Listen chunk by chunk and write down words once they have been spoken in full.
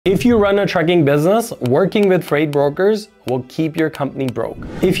If you run a trucking business, working with freight brokers will keep your company broke.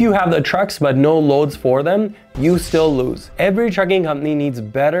 If you have the trucks but no loads for them, you still lose. Every trucking company needs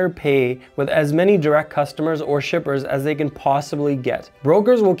better pay with as many direct customers or shippers as they can possibly get.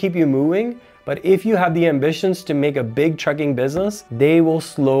 Brokers will keep you moving, but if you have the ambitions to make a big trucking business, they will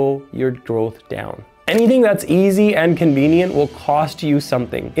slow your growth down. Anything that's easy and convenient will cost you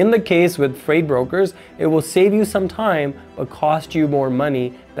something. In the case with freight brokers, it will save you some time, but cost you more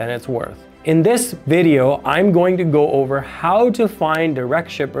money than it's worth. In this video, I'm going to go over how to find direct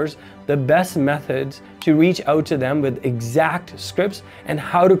shippers, the best methods to reach out to them with exact scripts, and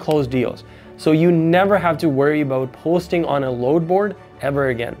how to close deals. So you never have to worry about posting on a load board ever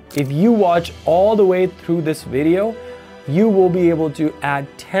again. If you watch all the way through this video, you will be able to add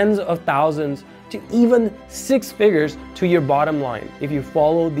tens of thousands to even six figures to your bottom line if you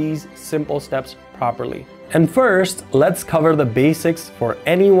follow these simple steps properly. And first, let's cover the basics for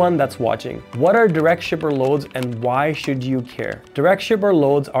anyone that's watching. What are direct shipper loads and why should you care? Direct shipper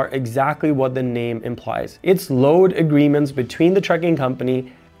loads are exactly what the name implies. It's load agreements between the trucking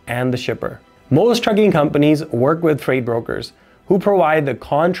company and the shipper. Most trucking companies work with freight brokers who provide the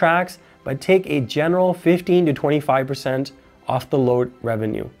contracts but take a general 15 to 25% off the load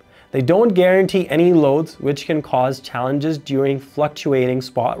revenue. They don't guarantee any loads, which can cause challenges during fluctuating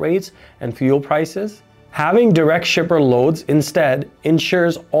spot rates and fuel prices. Having direct shipper loads instead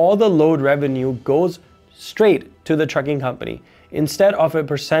ensures all the load revenue goes straight to the trucking company instead of a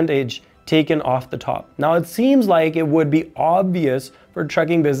percentage taken off the top. Now, it seems like it would be obvious for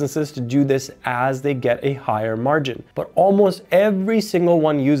trucking businesses to do this as they get a higher margin, but almost every single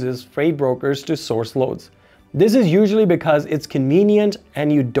one uses freight brokers to source loads. This is usually because it's convenient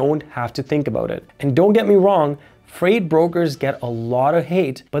and you don't have to think about it. And don't get me wrong, freight brokers get a lot of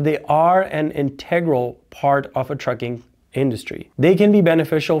hate, but they are an integral part of a trucking industry. They can be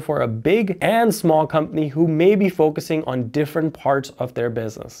beneficial for a big and small company who may be focusing on different parts of their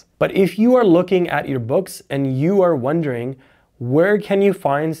business. But if you are looking at your books and you are wondering, where can you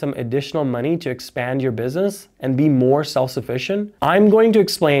find some additional money to expand your business and be more self-sufficient? I'm going to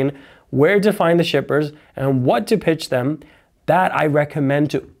explain where to find the shippers and what to pitch them that I recommend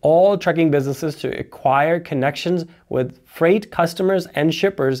to all trucking businesses to acquire connections with freight customers and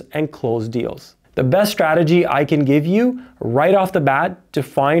shippers and close deals. The best strategy I can give you right off the bat to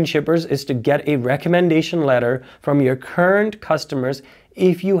find shippers is to get a recommendation letter from your current customers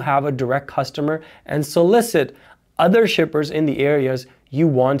if you have a direct customer and solicit other shippers in the areas you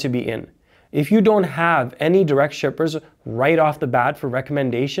want to be in. If you don't have any direct shippers right off the bat for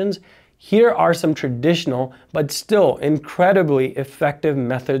recommendations, here are some traditional but still incredibly effective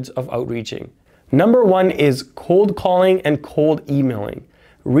methods of outreaching. Number one is cold calling and cold emailing.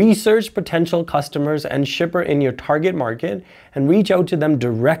 Research potential customers and shipper in your target market and reach out to them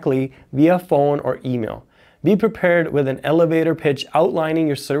directly via phone or email. Be prepared with an elevator pitch outlining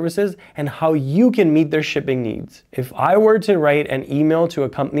your services and how you can meet their shipping needs. If I were to write an email to a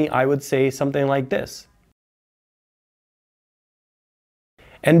company, I would say something like this.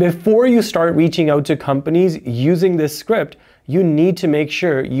 And before you start reaching out to companies using this script, you need to make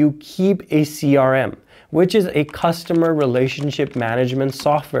sure you keep a CRM, which is a customer relationship management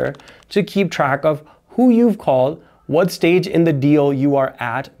software to keep track of who you've called, what stage in the deal you are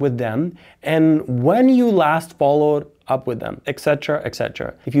at with them, and when you last followed up with them, etc.,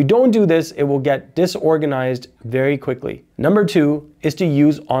 etc. If you don't do this, it will get disorganized very quickly. Number two is to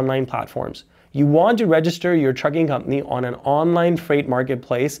use online platforms. You want to register your trucking company on an online freight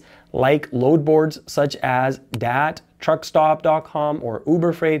marketplace like load boards such as DAT, truckstop.com, or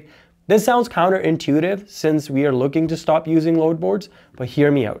Uber Freight. This sounds counterintuitive since we are looking to stop using load boards, but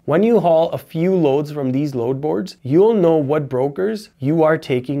hear me out. When you haul a few loads from these load boards, you'll know what brokers you are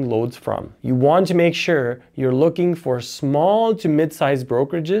taking loads from. You want to make sure you're looking for small to mid-sized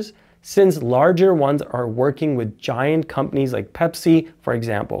brokerages since larger ones are working with giant companies like Pepsi, for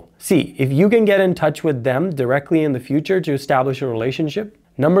example. See if you can get in touch with them directly in the future to establish a relationship.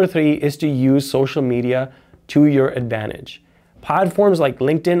 Number three is to use social media to your advantage. Platforms like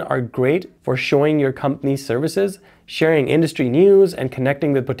LinkedIn are great for showing your company's services, sharing industry news, and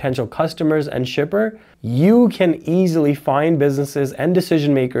connecting with potential customers and shipper. You can easily find businesses and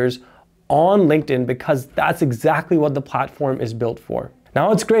decision makers on LinkedIn because that's exactly what the platform is built for.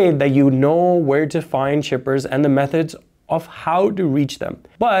 Now, it's great that you know where to find shippers and the methods of how to reach them,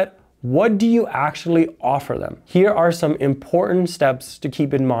 but what do you actually offer them? Here are some important steps to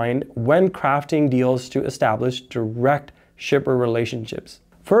keep in mind when crafting deals to establish direct shipper relationships.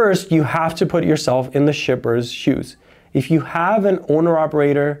 First, you have to put yourself in the shipper's shoes. If you have an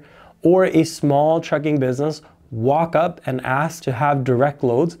owner-operator or a small trucking business, walk up and ask to have direct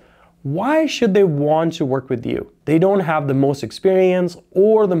loads, why should they want to work with you? They don't have the most experience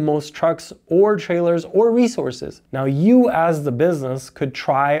or the most trucks or trailers or resources. Now you as the business could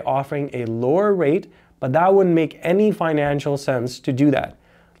try offering a lower rate, but that wouldn't make any financial sense to do that.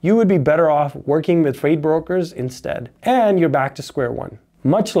 You would be better off working with freight brokers instead, and you're back to square one.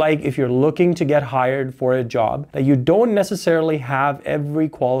 Much like if you're looking to get hired for a job that you don't necessarily have every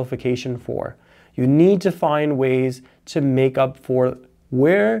qualification for, you need to find ways to make up for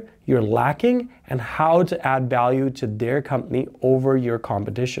where you're lacking and how to add value to their company over your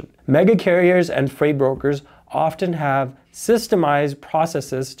competition. Mega carriers and freight brokers often have systemized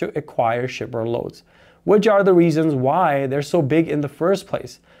processes to acquire shipper loads, which are the reasons why they're so big in the first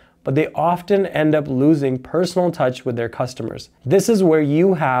place. But they often end up losing personal touch with their customers. This is where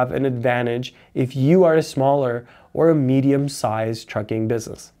you have an advantage if you are a smaller or a medium-sized trucking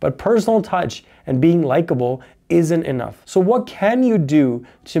business. But personal touch and being likable isn't enough. So what can you do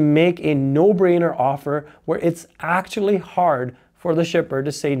to make a no-brainer offer where it's actually hard for the shipper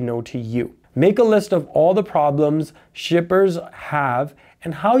to say no to you? Make a list of all the problems shippers have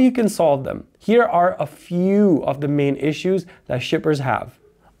and how you can solve them. Here are a few of the main issues that shippers have: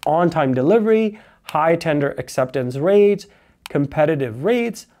 on-time delivery, high tender acceptance rates, competitive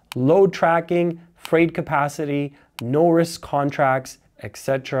rates, load tracking, freight capacity, no-risk contracts,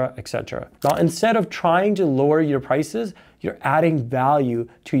 etc., etc. Now, instead of trying to lower your prices, you're adding value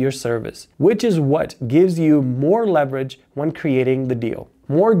to your service, which is what gives you more leverage when creating the deal.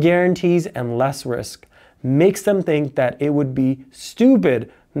 More guarantees and less risk makes them think that it would be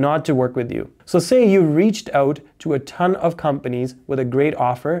stupid not to work with you. So say you reached out to a ton of companies with a great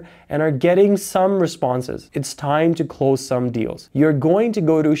offer and are getting some responses. It's time to close some deals. You're going to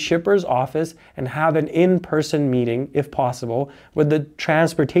go to shipper's office and have an in-person meeting, if possible, with the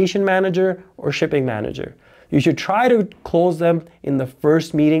transportation manager or shipping manager. You should try to close them in the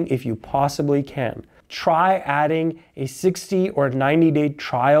first meeting if you possibly can. Try adding a 60 or 90-day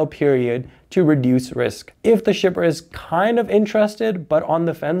trial period to reduce risk. If the shipper is kind of interested but on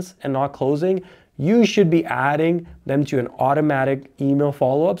the fence and not closing, you should be adding them to an automatic email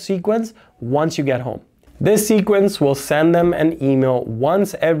follow-up sequence once you get home. This sequence will send them an email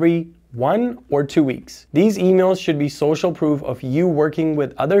once every 1 or 2 weeks. These emails should be social proof of you working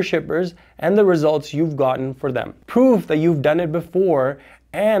with other shippers and the results you've gotten for them. Proof that you've done it before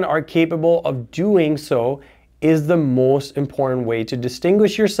and are capable of doing so is the most important way to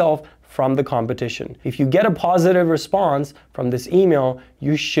distinguish yourself from the competition. If you get a positive response from this email,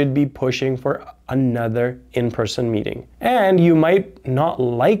 you should be pushing for another in-person meeting. And you might not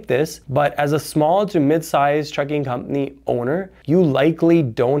like this, but as a small to mid-sized trucking company owner, you likely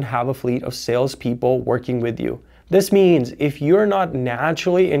don't have a fleet of salespeople working with you. This means if you're not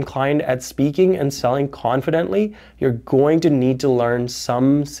naturally inclined at speaking and selling confidently, you're going to need to learn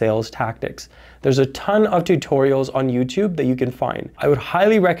some sales tactics. There's a ton of tutorials on YouTube that you can find. I would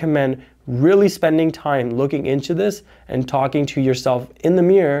highly recommend really spending time looking into this and talking to yourself in the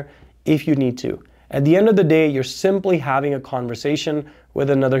mirror if you need to. At the end of the day, you're simply having a conversation with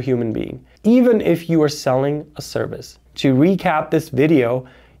another human being, even if you are selling a service. To recap this video,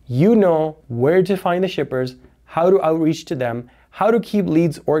 you know where to find the shippers, how to outreach to them, how to keep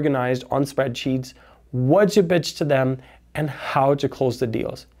leads organized on spreadsheets, what to pitch to them, and how to close the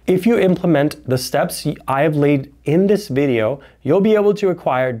deals. If you implement the steps I have laid in this video, you'll be able to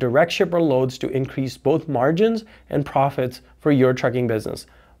acquire direct shipper loads to increase both margins and profits for your trucking business,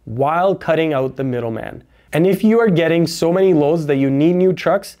 while cutting out the middleman. And if you are getting so many loads that you need new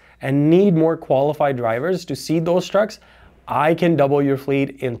trucks and need more qualified drivers to seed those trucks, I can double your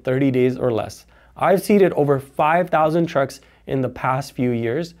fleet in 30 days or less. I've seeded over 5,000 trucks in the past few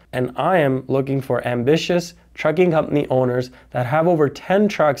years, and I am looking for ambitious trucking company owners that have over 10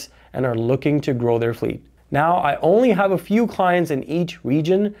 trucks and are looking to grow their fleet. Now, I only have a few clients in each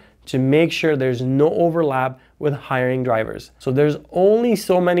region to make sure there's no overlap with hiring drivers. So there's only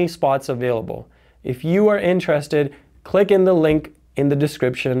so many spots available. If you are interested, click in the link in the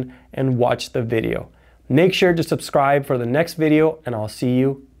description and watch the video. Make sure to subscribe for the next video, and I'll see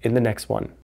you in the next one.